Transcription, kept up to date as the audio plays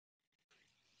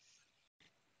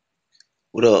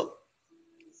What up?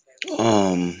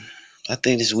 Um, I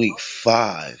think this week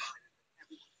 5.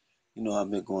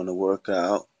 I've been going to work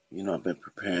out. I've been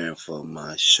preparing for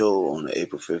my show on the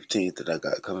April 15th that I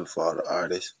got coming for all the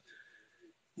artists.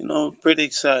 I'm pretty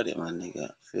excited, my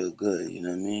nigga. I feel good, you know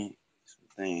what I mean? Some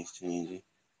things changing,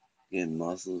 getting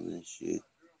muscles and shit.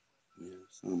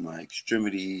 Some of my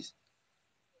extremities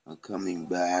are coming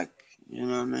back, you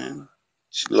know what I mean?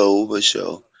 Slow but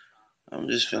sure. I'm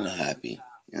just feeling happy,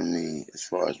 you know what I mean, as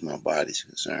far as my body's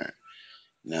concerned.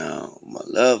 Now, my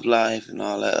love life and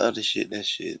all that other shit, that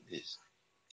shit is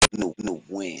no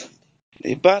wind.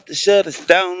 They about to shut us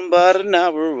down about an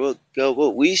hour ago,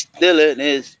 but we still in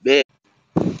this bed.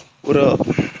 What up?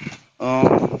 I'm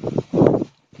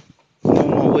on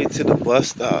my way to the bus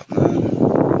stop, man.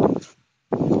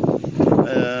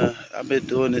 I've been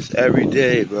doing this every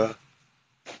day, bro.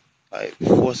 Like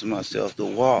forcing myself to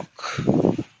walk.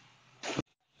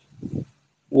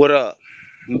 What up?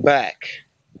 I'm back.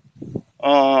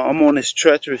 I'm on this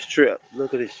treacherous trip.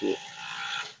 Look at this shit.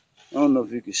 I don't know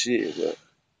if you can see it, but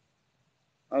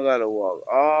I gotta walk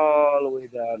all the way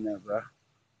down there, bro.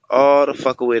 All the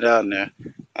fucking way down there.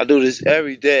 I do this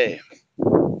every day.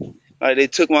 Like they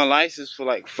took my license for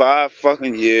like 5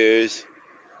 fucking years.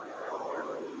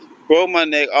 Broke my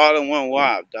neck all in one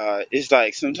whop, dog. It's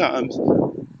like sometimes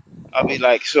I'll be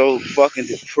like so fucking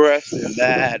depressed and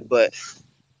mad, but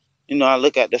I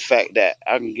look at the fact that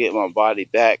I can get my body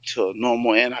back to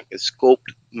normal and I can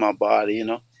sculpt my body,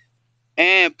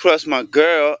 And plus my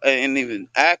girl ain't even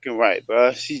acting right,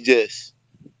 bro. She just,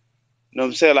 what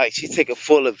I'm saying? Like she taking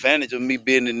full advantage of me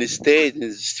being in this stage and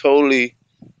it's totally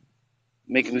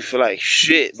making me feel like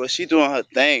shit. But she doing her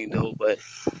thing though, but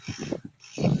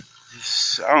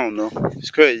I don't know.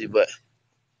 It's crazy, but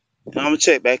I'm gonna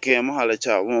check back in. I'm gonna holler at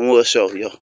y'all. One show, yo.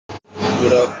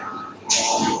 What up?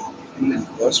 I'm in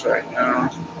the bus right now.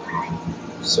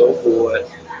 So bored.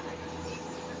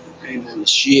 Ain't doing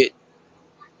shit.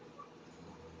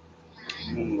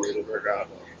 I'm on my way to work out.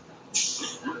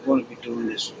 I'm gonna be doing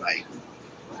this for like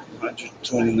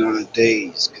 129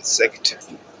 days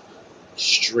consecutively,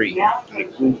 straight,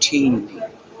 like routinely.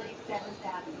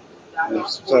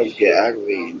 Sometimes get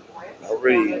aggravated. I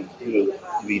really,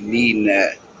 be needing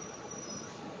that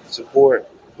support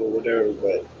or whatever,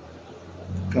 but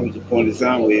comes a point in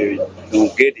time where you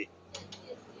don't get it.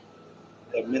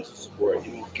 That mental support,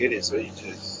 you don't get it, so you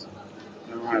just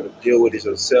learn how to deal with it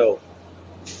yourself.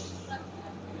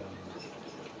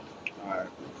 Alright,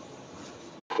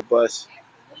 the bus.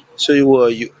 Show you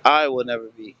what I will never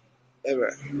be.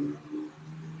 Ever.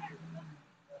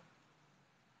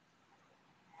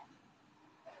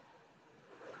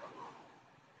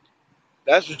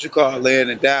 That's what you call laying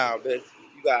it down, bitch.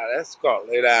 That's called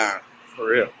lay down. For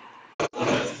real.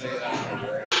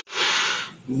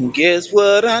 Guess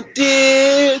what I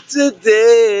did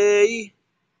today?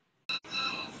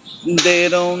 They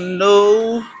don't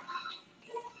know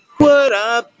what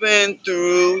I've been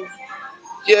through.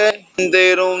 Yeah,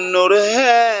 they don't know the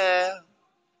half.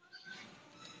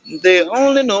 They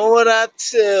only know what I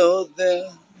tell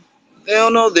them. They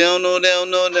don't know, they don't know, they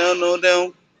don't know, they don't know, they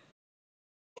don't.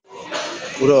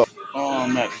 What up? Oh,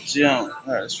 I'm at the gym. I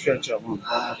gotta stretch out my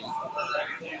body.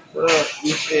 What up?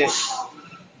 You said,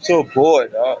 so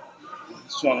bored, dog.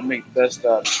 Just trying to make the best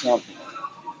out of something.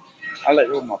 I like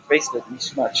what my face look. You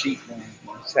see my cheek, man.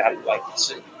 I look like this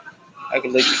shit. I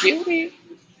can look cute,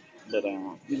 but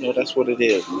that's what it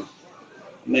is, man.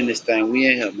 I'm in this thing. We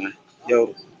in here, man.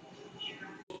 Yo,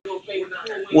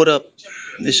 what up?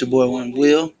 This your boy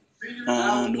OneWill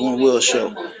on the OneWill show.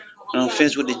 And I'm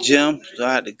finished with the gym, so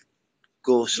I had to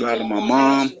go slide on my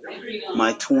mom,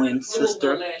 my twin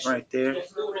sister, right there.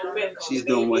 She's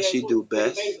doing what she do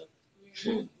best,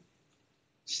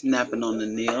 snapping on the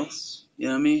nails. You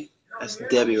know what I mean? That's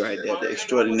Debbie right there, the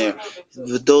extraordinaire.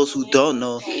 For those who don't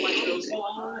know,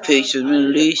 patient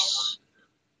release.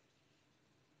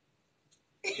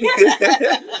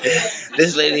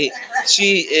 This lady,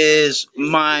 she is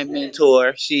my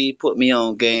mentor. She put me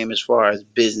on game as far as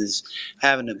business,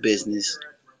 having a business.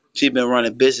 She been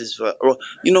running business for, I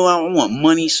want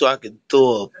money so I could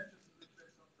throw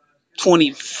a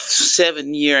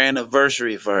 27-year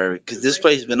anniversary for her because this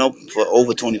place has been open for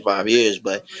over 25 years,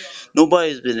 but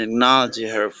nobody's been acknowledging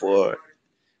her for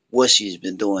what she's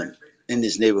been doing in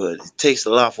this neighborhood. It takes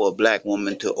a lot for a black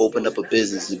woman to open up a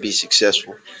business and be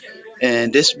successful.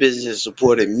 And this business has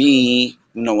supported me,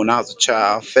 when I was a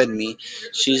child, fed me.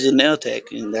 She's a nail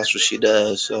tech, and that's what she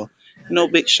does. So,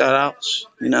 big shout outs.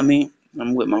 You know what I mean?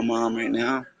 I'm with my mom right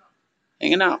now,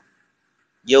 hanging out.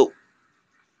 Yo.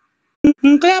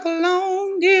 Clap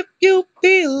along if you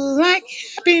feel like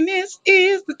happiness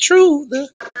is the truth.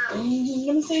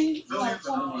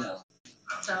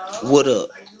 What up?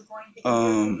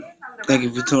 Thank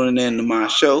you for tuning in to my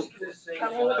show.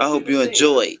 I hope you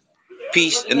enjoyed.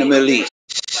 Peace in the Middle East.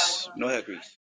 No hair grease.